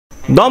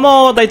どう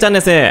も、大ちゃんで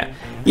す。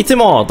いつ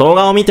も動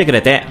画を見てく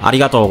れてあり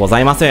がとうござ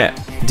います。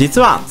実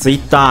は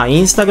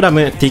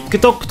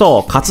Twitter、Instagram、TikTok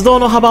と活動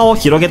の幅を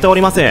広げてお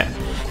ります。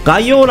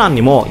概要欄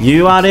にも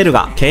URL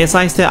が掲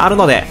載してある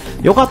ので、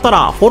よかった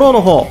らフォロー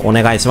の方お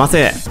願いします。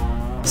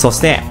そ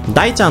して、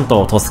大ちゃん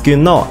とトスく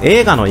んの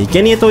映画の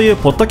生贄という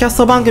ポッドキャス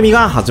ト番組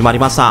が始まり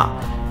ました。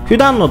普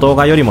段の動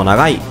画よりも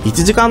長い1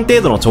時間程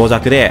度の長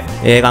尺で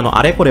映画の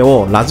あれこれ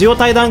をラジオ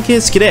対談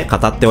形式で語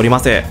っておりま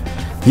す。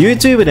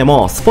YouTube で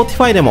も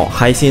Spotify でも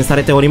配信さ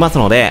れております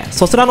ので、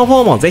そちらの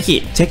方もぜ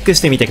ひチェック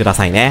してみてくだ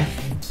さいね。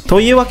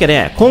というわけ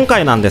で、今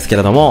回なんですけ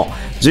れども、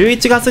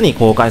11月に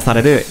公開さ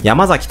れる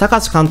山崎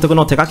貴監督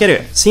の手掛け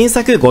る新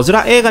作ゴジ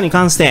ラ映画に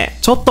関して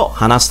ちょっと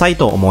話したい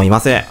と思いま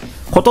す。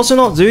今年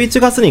の11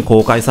月に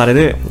公開され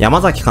る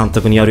山崎監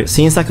督による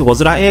新作ゴ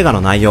ジラ映画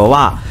の内容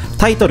は、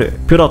タイトル、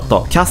プロッ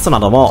ト、キャストな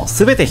ども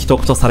全て秘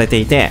匿とされて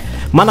いて、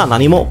まだ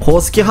何も公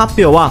式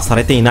発表はさ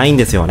れていないん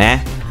ですよ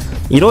ね。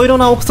いろいろ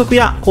な憶測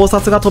や考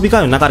察が飛び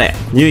交う中で、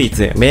唯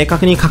一明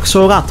確に確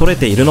証が取れ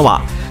ているの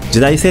は、時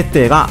代設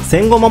定が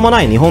戦後間も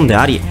ない日本で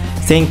あり、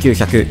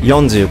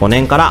1945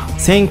年から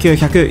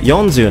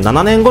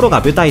1947年頃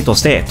が舞台と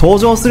して登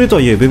場する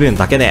という部分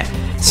だけで、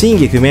真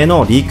偽不明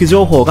のリーク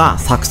情報が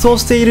錯綜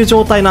している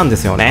状態なんで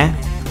すよね。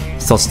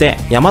そして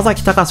山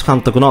崎貴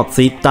監督の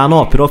Twitter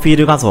のプロフィー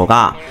ル画像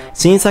が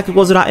新作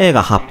ゴジラ映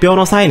画発表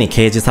の際に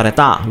掲示され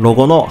たロ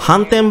ゴの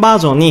反転バー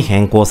ジョンに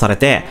変更され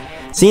て、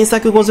新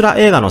作ゴジラ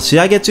映画の仕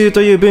上げ中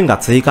という文が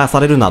追加さ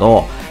れるな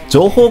ど、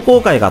情報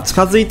公開が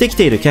近づいてき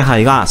ている気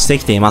配がして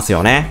きています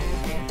よね。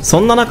そ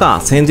んな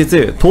中、先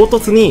日唐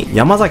突に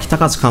山崎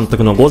貴監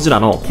督のゴジラ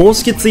の公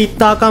式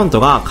Twitter アカウント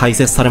が開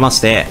設されま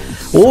して、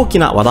大き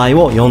な話題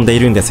を呼んでい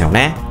るんですよ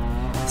ね。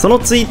その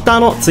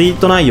Twitter のツイー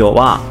ト内容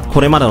は、こ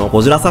れまでの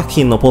ゴジラ作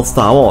品のポス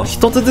ターを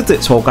一つずつ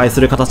紹介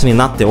する形に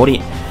なってお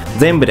り、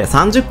全部で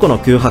30個の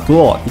空白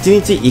を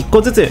1日1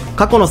個ずつ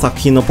過去の作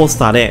品のポス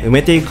ターで埋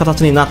めていく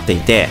形になってい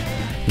て、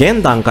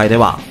現段階で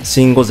は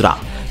シン・ゴジラ、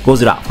ゴ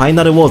ジラファイ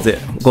ナルウォーズ、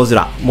ゴジ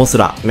ラモス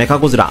ラメカ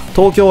ゴジラ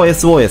東京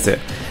SOS、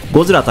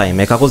ゴジラ対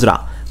メカゴジ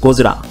ラ、ゴ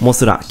ジラモ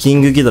スラキ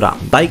ングギドラ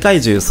大怪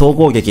獣総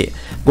攻撃、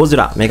ゴジ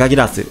ラメガギ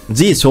ラス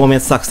G 消滅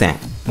作戦、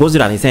ゴジ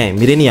ラ2000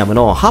ミレニアム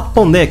の8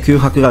本で空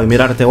白が埋め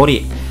られてお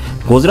り、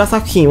ゴジラ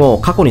作品を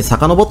過去に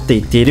遡ってい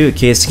っている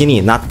形式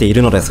になってい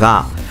るのです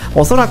が、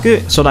おそら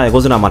く初代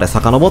ゴジラまで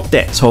遡っ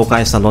て紹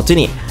介した後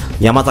に、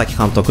山崎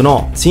監督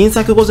の新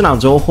作ゴジラの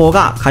情報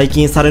が解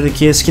禁される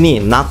形式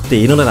になって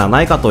いるのではな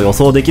いかと予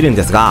想できるん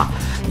ですが、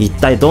一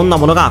体どんな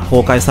ものが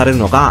公開される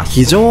のか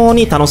非常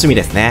に楽しみ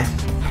ですね。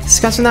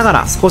しかしなが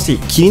ら少し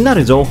気にな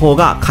る情報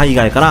が海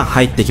外から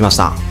入ってきまし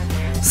た。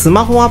ス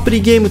マホアプ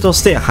リゲームと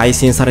して配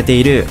信されて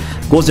いる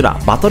ゴジラ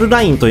バトル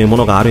ラインというも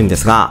のがあるんで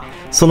すが、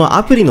その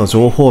アプリの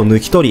情報を抜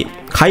き取り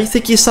解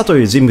析したと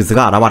いう人物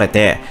が現れ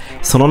て、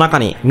その中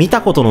に見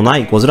たことのな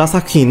いゴジラ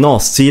作品の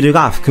スチール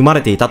が含ま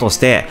れていたとし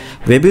て、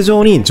ウェブ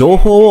上に情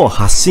報を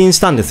発信し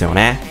たんですよ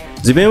ね。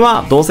自分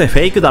はどうせフ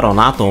ェイクだろう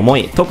なと思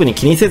い、特に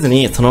気にせず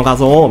にその画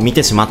像を見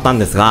てしまったん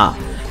ですが、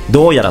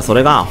どうやらそ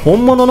れが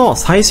本物の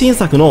最新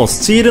作の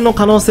スチールの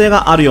可能性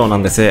があるような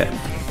んです。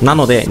な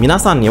ので皆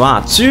さんに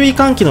は注意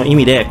喚起の意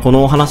味でこ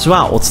のお話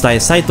はお伝え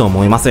したいと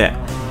思います。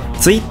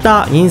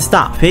Twitter、インス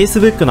タ、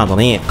Facebook など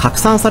に拡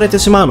散されて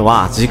しまうの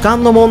は時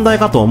間の問題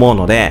かと思う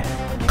ので、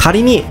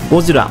仮に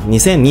ゴジラ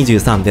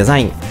2023デザ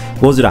イン、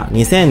ゴジラ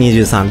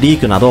2023リー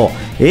クなど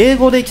英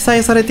語で記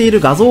載されている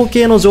画像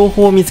系の情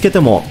報を見つけ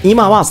ても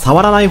今は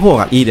触らない方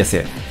がいいで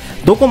す。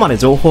どこまで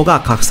情報が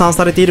拡散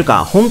されている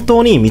か本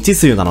当に未知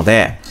数なの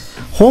で、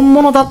本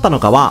物だったの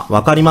かは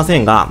わかりませ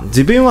んが、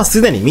自分は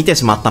すでに見て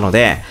しまったの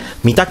で、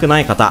見たくな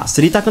い方、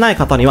知りたくない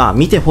方には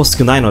見てほし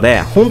くないの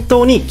で、本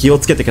当に気を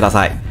つけてくだ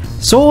さい。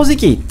正直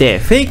言って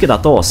フェイクだ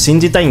と信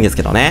じたいんです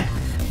けどね。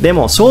で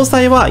も詳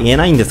細は言え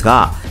ないんです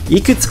が、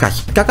いくつか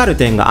引っかかる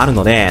点がある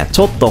ので、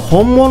ちょっと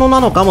本物な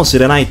のかもし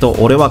れないと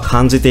俺は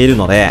感じている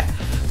ので、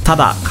た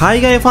だ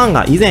海外ファン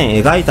が以前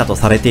描いたと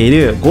されてい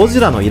るゴジ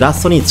ラのイラ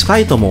ストに近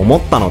いとも思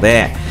ったの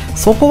で、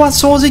そこは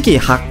正直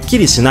はっき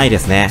りしないで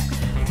すね。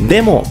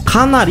でも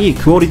かなり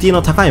クオリティ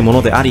の高いも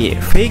のであり、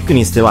フェイク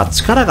にしては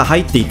力が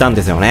入っていたん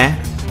ですよね。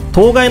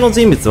当該の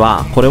人物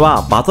はこれ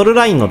はバトル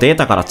ラインのデー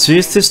タから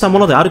抽出したも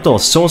のであると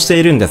主張して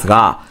いるんです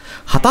が、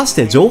果たし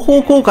て情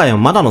報公開は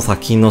まだの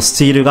作品のス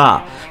チール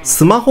が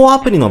スマホア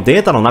プリの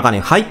データの中に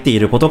入ってい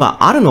ることが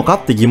あるのか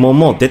って疑問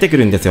も出てく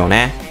るんですよ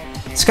ね。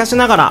しかし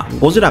ながら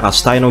ゴジラが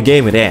主体のゲ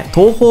ームで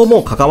東宝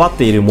も関わっ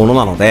ているもの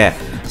なので、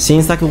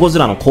新作ゴジ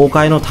ラの公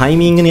開のタイ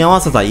ミングに合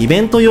わせたイベ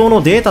ント用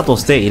のデータと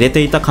して入れ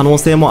ていた可能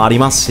性もあり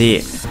ます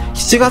し、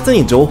7月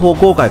に情報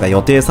公開が予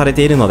定され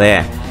ているの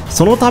で、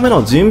そのため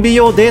の準備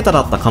用データ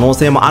だった可能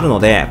性もあるの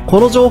で、こ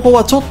の情報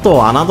はちょっ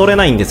と侮れ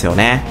ないんですよ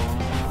ね。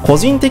個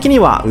人的に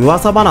は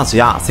噂話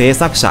や制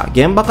作者、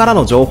現場から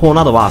の情報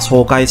などは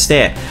紹介し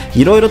て、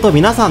色々と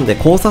皆さんで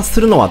考察す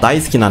るのは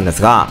大好きなんで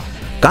すが、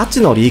ガ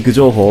チのリーク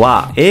情報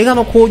は映画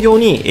の興行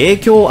に影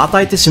響を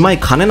与えてしまい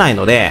かねない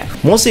ので、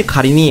もし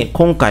仮に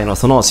今回の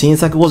その新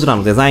作ゴジラ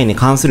のデザインに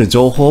関する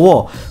情報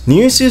を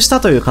入手した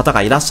という方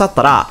がいらっしゃっ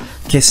たら、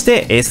決し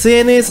て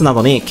SNS な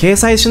どに掲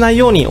載しない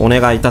ようにお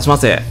願いいたしま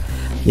す。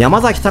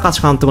山崎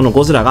隆監督の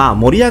ゴジラが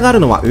盛り上がる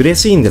のは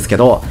嬉しいんですけ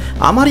ど、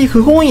あまり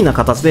不本意な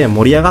形で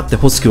盛り上がって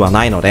ほしくは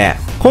ないので、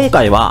今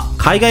回は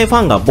海外フ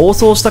ァンが暴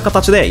走した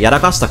形でや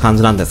らかした感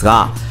じなんです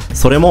が、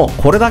それも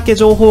これだけ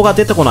情報が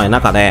出てこない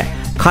中で、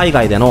海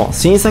外での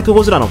新作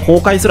ゴジラの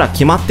公開すら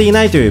決まってい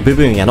ないという部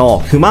分へ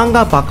の不満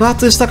が爆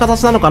発した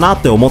形なのかな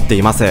って思って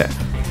います。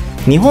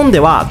日本で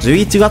は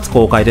11月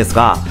公開です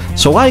が、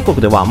諸外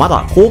国ではま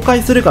だ公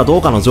開するかど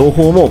うかの情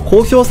報も公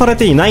表され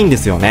ていないんで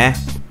すよね。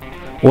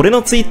俺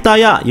の Twitter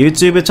や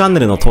YouTube チャン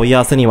ネルの問い合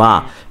わせに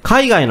は、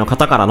海外の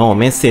方からの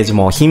メッセージ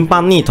も頻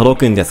繁に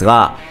届くんです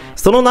が、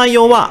その内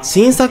容は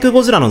新作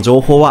ゴジラの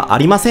情報はあ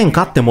りません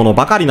かってもの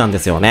ばかりなんで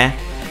すよね。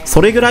そ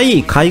れぐら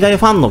い海外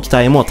ファンの期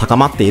待も高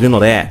まっている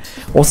ので、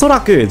おそら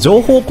く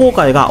情報公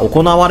開が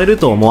行われる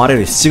と思われ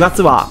る7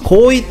月は、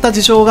こういった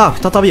事象が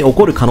再び起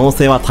こる可能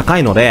性は高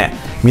いので、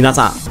皆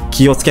さん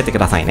気をつけてく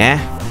ださいね。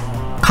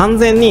完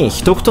全に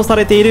秘匿とさ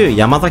れている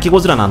山崎ゴ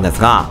ジラなんです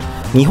が、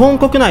日本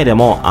国内で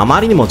もあま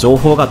りにも情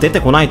報が出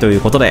てこないとい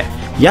うことで、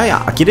やや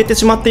呆れて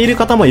しまっている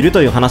方もいる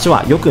という話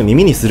はよく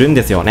耳にするん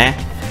ですよね。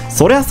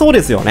そりゃそう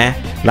ですよね。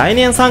来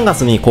年3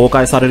月に公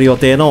開される予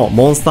定の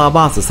モンスター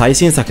バース最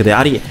新作で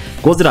あり、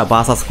ゴジラ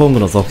VS コング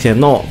の続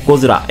編のゴ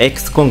ジラ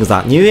X コング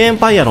ザニューエン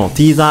パイアの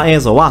ティーザー映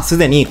像はす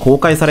でに公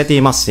開されて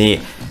いますし、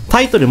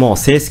タイトルも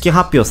正式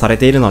発表され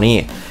ているの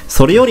に、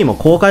それよりも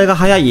公開が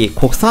早い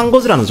国産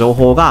ゴジラの情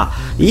報が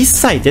一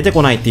切出て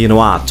こないっていうの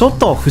はちょっ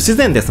と不自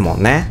然ですも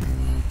んね。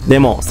で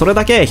もそれ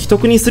だけ秘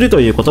匿にすると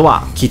いうこと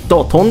は、きっ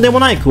ととんでも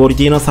ないクオリ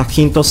ティの作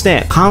品とし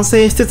て完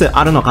成しつつ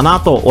あるのかな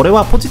と俺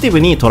はポジティブ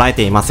に捉え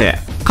ています。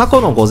過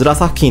去のゴジラ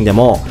作品で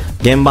も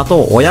現場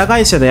と親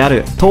会社であ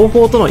る東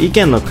宝との意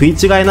見の食い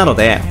違いなど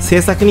で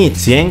制作に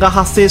遅延が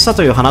発生した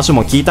という話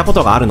も聞いたこ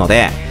とがあるの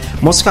で、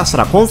もしかした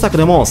ら今作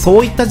でもそ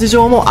ういった事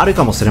情もある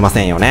かもしれま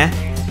せんよね。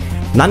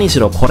何し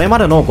ろこれま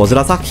でのゴジ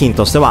ラ作品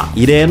としては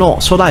異例の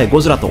初代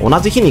ゴジラと同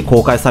じ日に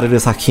公開され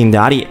る作品で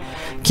あり、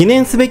記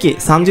念すべき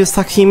30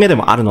作品目で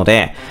もあるの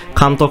で、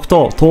監督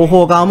と東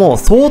宝側も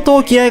相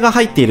当気合が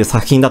入っている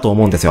作品だと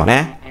思うんですよ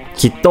ね。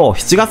きっと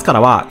7月か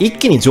らは一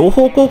気に情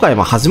報公開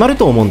も始まる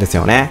と思うんです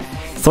よね。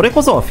それ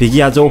こそフィギ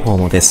ュア情報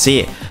もです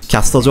し、キ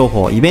ャスト情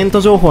報、イベント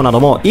情報など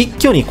も一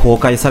挙に公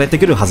開されて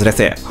くるはずで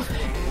す。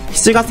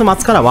7月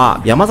末から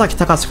は山崎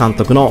隆監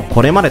督の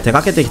これまで手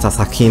掛けてきた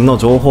作品の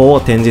情報を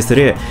展示す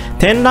る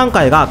展覧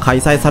会が開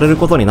催される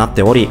ことになっ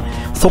ており、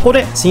そこ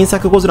で新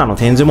作ゴジラの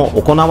展示も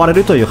行われ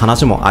るという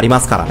話もありま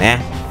すから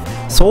ね。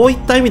そういっ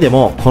た意味で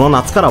もこの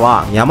夏から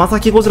は山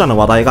崎ゴジラの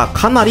話題が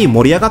かなり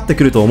盛り上がって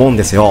くると思うん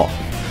ですよ。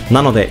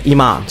なので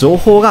今情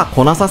報が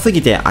来なさす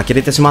ぎて呆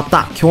れてしまっ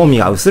た、興味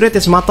が薄れて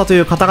しまったとい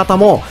う方々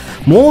も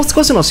もう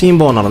少しの辛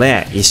抱なの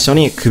で一緒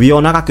に首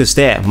を長くし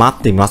て待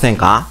ってみません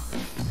か？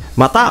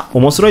また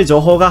面白い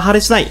情報が入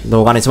り次第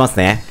動画にします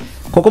ね。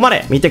ここま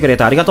で見てくれ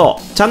てありがと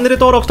う。チャンネル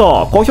登録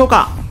と高評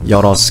価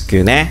よろし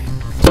くね。